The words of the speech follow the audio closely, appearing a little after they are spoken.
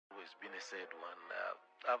been a sad one.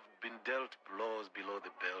 I've been dealt blows below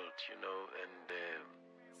the belt, you know, and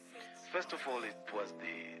first of all, it was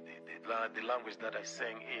the language that I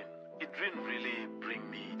sang in. It didn't really bring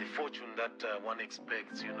me the fortune that one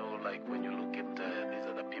expects, you know, like when you look at these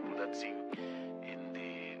other people that sing in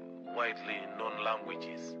the widely known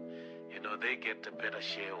languages, you know, they get a better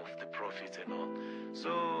share of the profits and all.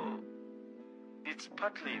 So it's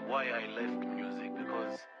partly why I left music,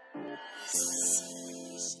 because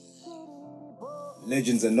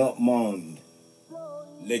legends are not mourned.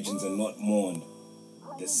 Legends are not mourned.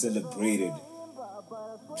 They're celebrated.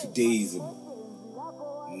 Today's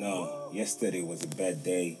no, yesterday was a bad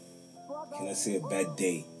day. Can I say a bad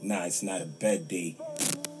day? Nah, it's not a bad day.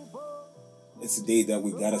 It's a day that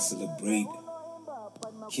we gotta celebrate.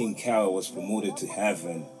 King Kyle was promoted to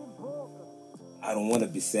heaven. I don't want to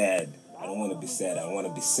be sad. I don't want to be sad. I want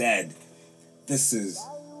to be sad. This is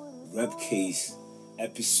Rap Case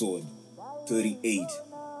episode 38,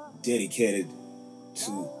 dedicated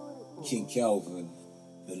to King Calvin,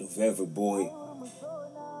 the Loveva boy.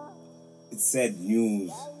 It's sad news.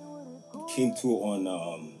 It came through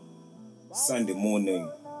on Sunday morning.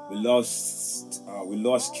 We lost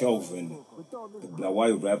Calvin, the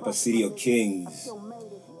Blawayo rapper, City of Kings,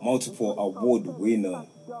 multiple award winner,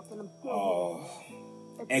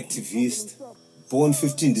 activist, born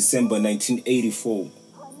 15 December 1984.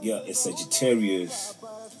 Yeah, a Sagittarius,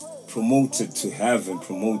 promoted to heaven,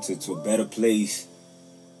 promoted to a better place.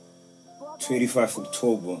 25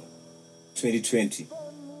 October 2020.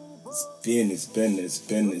 It's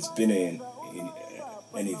been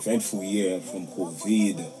an eventful year, from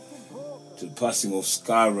COVID to the passing of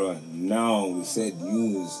Skara. Now we sad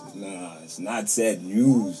news. Nah, it's not sad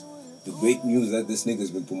news. The great news that this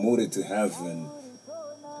nigga's been promoted to heaven.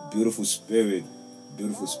 Beautiful spirit.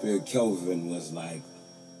 Kelvin was like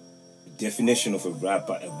the definition of a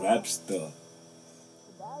rapper, a rapster.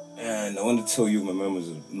 And I want to tell you my memories.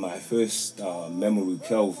 My first memory with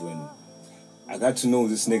Kelvin. I got to know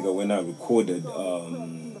this nigga when I recorded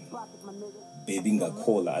Baby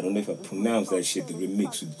Ngakola. I don't know if I pronounced that shit, the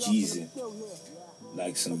remix with Jeezy.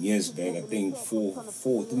 Like some years back, I think 3,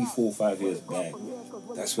 4, 5 years back.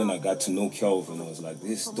 That's when I got to know Kelvin. I was like,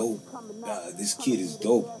 this dope. This kid is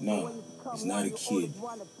dope. No, he's not a kid.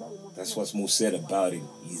 That's what's most sad about it.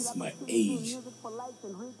 He's my age.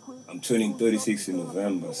 I'm turning 36 in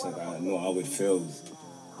November, so I know how it feels.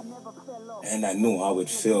 And I know how it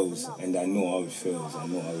feels.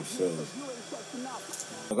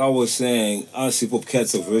 Like I was saying, us hip-hop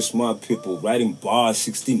cats are very smart people. Writing bars,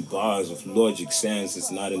 16 bars of logic sense is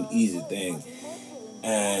not an easy thing.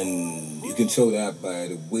 And you can tell that by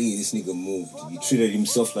the way this nigga moved. He treated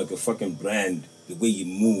himself like a fucking brand. The way he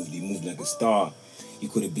moved like a star. He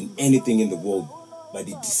could have been anything in the world, but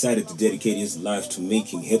he decided to dedicate his life to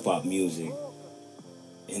making hip-hop music.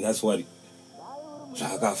 And that's what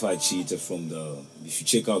Ragafa cheated from if you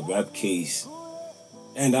check out Rap Case.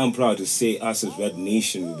 And I'm proud to say, us as Red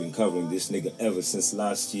Nation, we've been covering this nigga ever since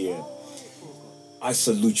last year. I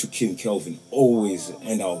salute you, King Kelvin, always,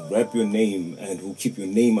 and I'll rap your name and will keep your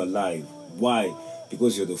name alive. Why?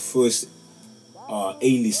 Because you're the first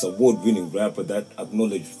A-list award-winning rapper that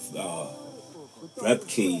acknowledged Rap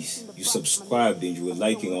Case. You subscribed and you were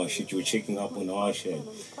liking our shit, you were checking up on our shit.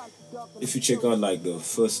 If you check out like the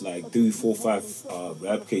first 3, 4, 5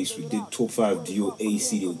 Rap Case, we did top 5 DOA,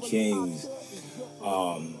 City of Kings.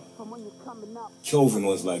 Kelvin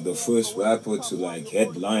was like the first rapper to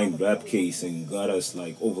headline Rap Case and got us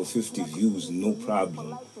over 50 views, no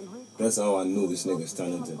problem. That's how I knew this nigga's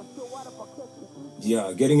talented.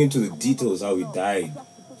 Yeah, getting into the details how he died.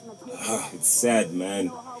 It's sad,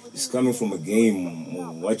 man. He's coming from a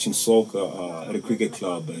game, watching soccer at a cricket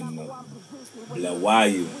club in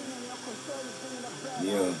Blawayo.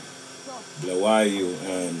 Yeah, Blawayo,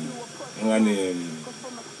 and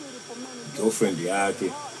girlfriend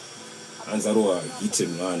yake. Anzaro hit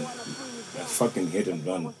and run. A fucking hit and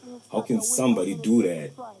run. How can somebody do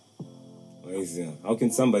that? How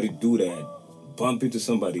can somebody do that? Bump into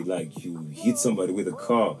somebody, like you hit somebody with a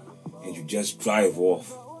car and you just drive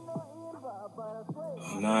off.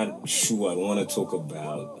 I'm not sure. I don't want to talk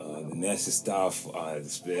about the nasty stuff.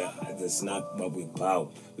 That's not what we're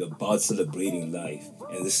about. We're about celebrating life.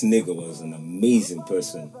 And this nigga was an amazing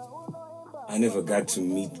person. I never got to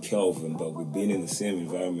meet Kelvin, but we've been in the same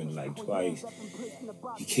environment twice.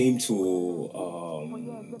 He came to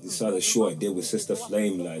this other show I did with Sister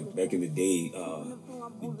Flame back in the day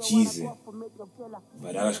with Jeezy.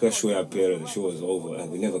 But I got show up here, the show was over,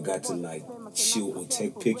 and we never got to chill or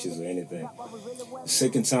take pictures or anything. The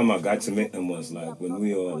second time I got to meet him was when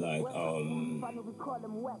we were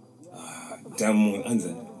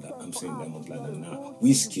I'm saying Diamond Platinum now.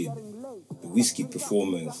 Whiskey, the Whiskey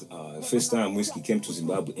performance. First time Whiskey came to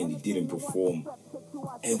Zimbabwe and he didn't perform.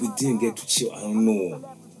 And we didn't get to chill. I don't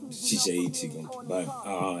know.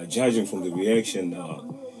 But judging from the reaction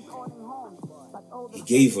he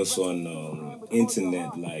gave us on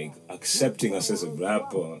internet, like accepting us as a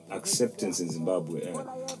rapper, acceptance in Zimbabwe,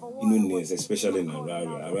 especially in Harare.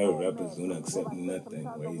 Harare rappers don't accept nothing.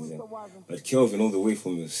 But Kelvin, all the way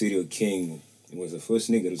from the city of King, he was the first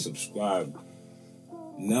nigga to subscribe.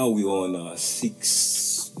 Now we're on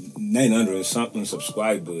 900 and something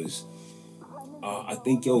subscribers. I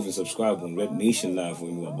think Kelvin subscribed on Red Nation Live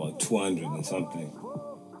when we were about 200 and something.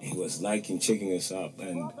 He was liking, checking us up,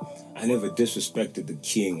 and I never disrespected the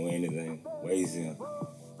king or anything.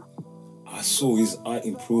 I saw his art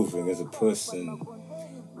improving as a person.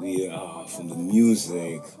 From the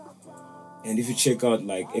music. And if you check out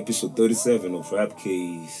like episode 37 of Rap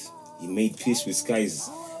Case, he made peace with Sky's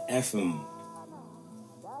FM.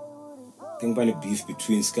 Think about the beef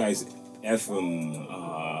between Sky's FM,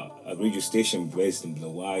 a radio station based in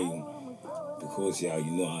Blawayo. Because, you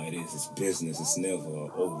know how it is. It's business. It's never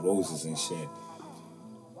all roses and shit.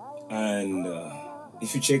 And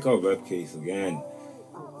if you check out Rap Case again,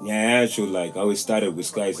 I always started with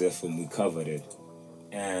Sky's FM. We covered it.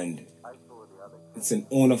 And it's an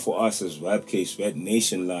honor for us as Rap Case, Red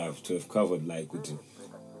Nation Live to have covered like with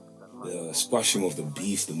the squashing of the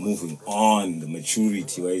beef, the moving on, the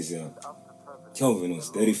maturity. Kelvin was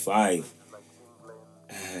 35.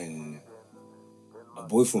 And a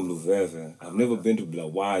boy from Luveve. I've never been to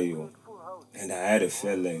Blawayo, and I had a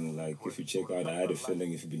feeling, like, if you check out, if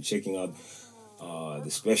you've been checking out the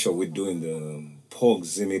special we're doing, the POG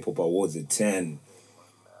Zim Hip Hop Awards at 10,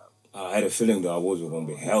 I had a feeling the awards were going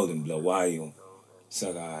to be held in Blawayo.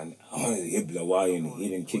 So I wanted to hit Blawayo and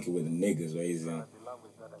hit and kick it with the niggas,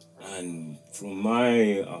 And from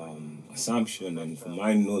my assumption and from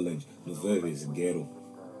my knowledge, Luveve is a ghetto,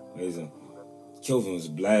 Kelvin was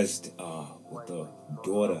blessed with a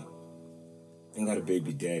daughter. And got a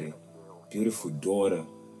baby daddy. Beautiful daughter.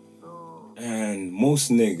 And most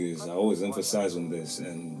niggas, I always emphasize on this,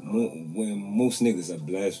 and when most niggas are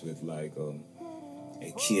blessed with like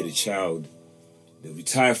a kid, a child, they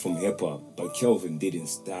retire from hip-hop, but Kelvin didn't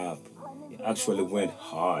stop. He actually went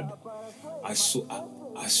hard. I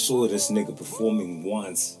saw this nigga performing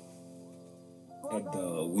once at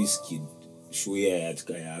the Whiskey show at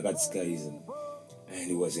Magadza. And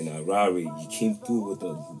he was in Harare. He came through with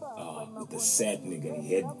the set, nigga.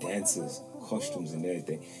 He had dancers, costumes, and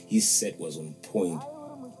everything. His set was on point.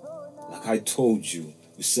 Like I told you,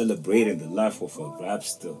 we're celebrating the life of a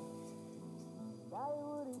rapster.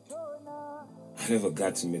 I never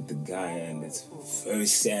got to meet the guy, and it's very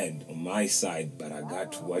sad on my side, but I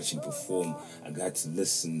got to watch him perform. I got to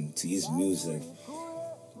listen to his music.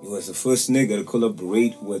 He was the first nigga to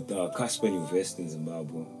collaborate with Casper Invest in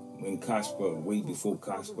Zimbabwe. When Casper, way before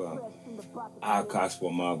Casper, Casper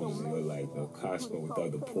Magadza, like Casper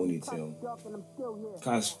without the ponytail.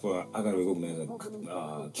 Casper, I gotta recognize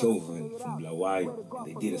Kelvin from Blawayo, and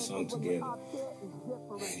they did a song together.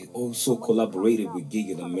 And he also collaborated with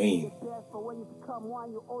Giga the Main.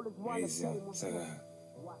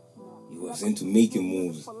 He was into making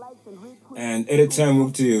moves. And at the time we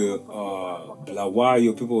went to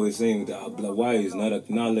Blawayo, people were saying that Blawayo is not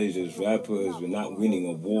acknowledged as rappers, we're not winning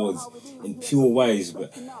awards in pure wise,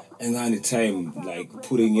 but and at the time, like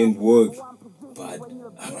putting in work, but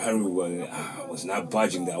Harare was not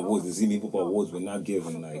budging the awards. The Zim Hip Hop Awards were not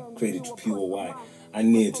giving like credit to pure Y.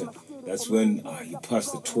 That's when he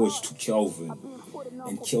passed the torch to Kelvin,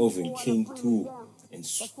 and Kelvin came through and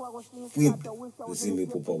swept the Zim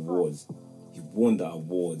Hip Hop Awards. He won the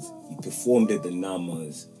awards. He performed at the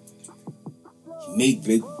Namas. He made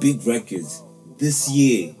big records. This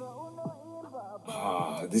year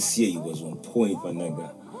he was on point, my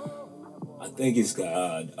nigga. I think he's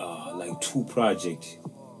got like 2 projects.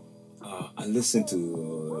 I listened to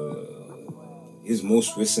his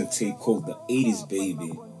most recent tape called The 80s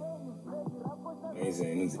Baby.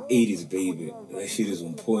 Amazing. It's the 80s Baby. That shit is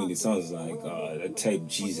on point. It sounds like that type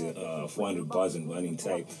Jesus, 400 bars and running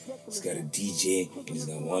type. He's got a DJ, and he's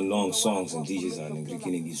got one long songs and DJs on the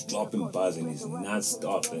and he's dropping bars and he's not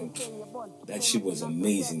stopping. That shit was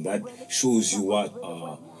amazing. That shows you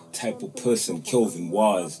what type of person Kelvin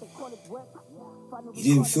was. He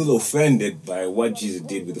didn't feel offended by what Jesus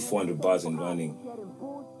did with the 400 bars and running.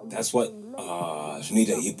 That's what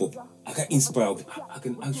Junida Hip Hop. I got inspired. I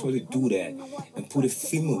can actually do that and put a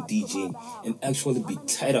female DJ and actually be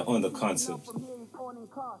tighter on the concept.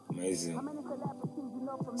 Amazing.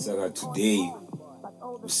 So today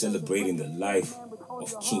we're celebrating the life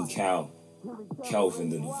of King Cal. Calvin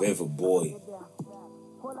the River Boy.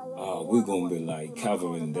 We're gonna be like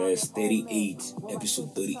covering this 38,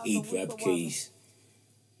 episode 38 rap case.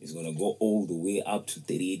 It's gonna go all the way up to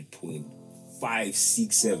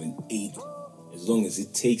 38.5678, as long as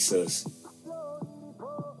it takes us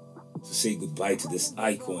to say goodbye to this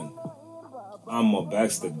icon. I'm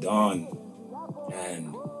MobXTheDon,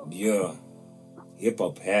 and yeah,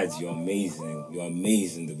 hip-hop heads, you're amazing. You're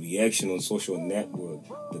amazing. The reaction on social network,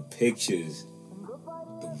 the pictures,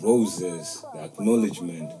 the roses, the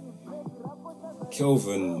acknowledgement.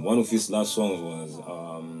 Kelvin, one of his last songs was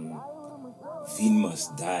Vin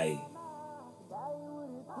Must Die.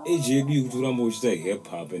 AJB who do that much like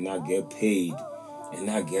hip-hop and not get paid and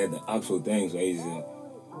not get the actual things, right?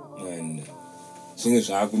 And soon as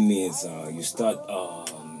arguments, you start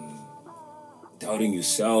doubting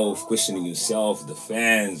yourself, questioning yourself, the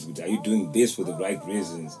fans, are you doing this for the right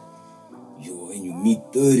reasons? When you meet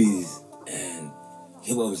 30s and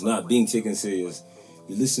hip-hop is not being taken serious,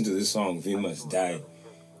 you listen to this song, Vin Must Die.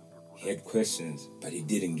 He had questions, but he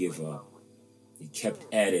didn't give up. He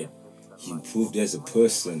kept at it. He improved as a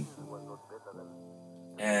person.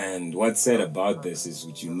 And what's said about this is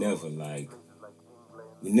what you never like.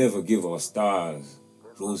 We never give our stars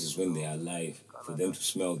roses when they are alive, for them to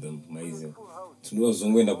smell them. Amazing.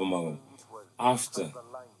 After,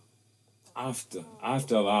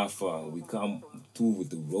 we come through with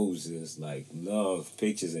the roses, like love,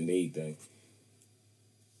 pictures, and everything.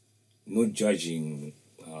 No judging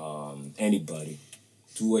anybody.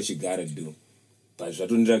 Do what you gotta do. But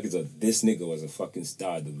this nigga was a fucking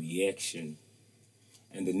star. The reaction.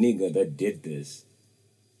 And the nigga that did this,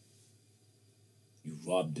 you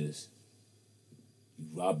robbed us. You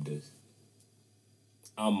robbed us.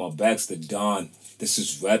 I'm MobXTheDon. This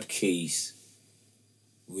is rap case.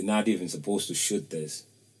 We're not even supposed to shoot this.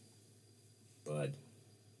 But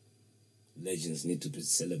legends need to be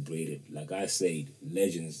celebrated. Like I said,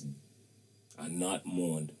 legends are not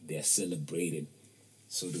mourned. They're celebrated.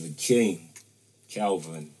 So to the king,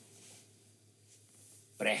 Calvin.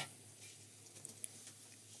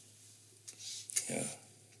 Yeah.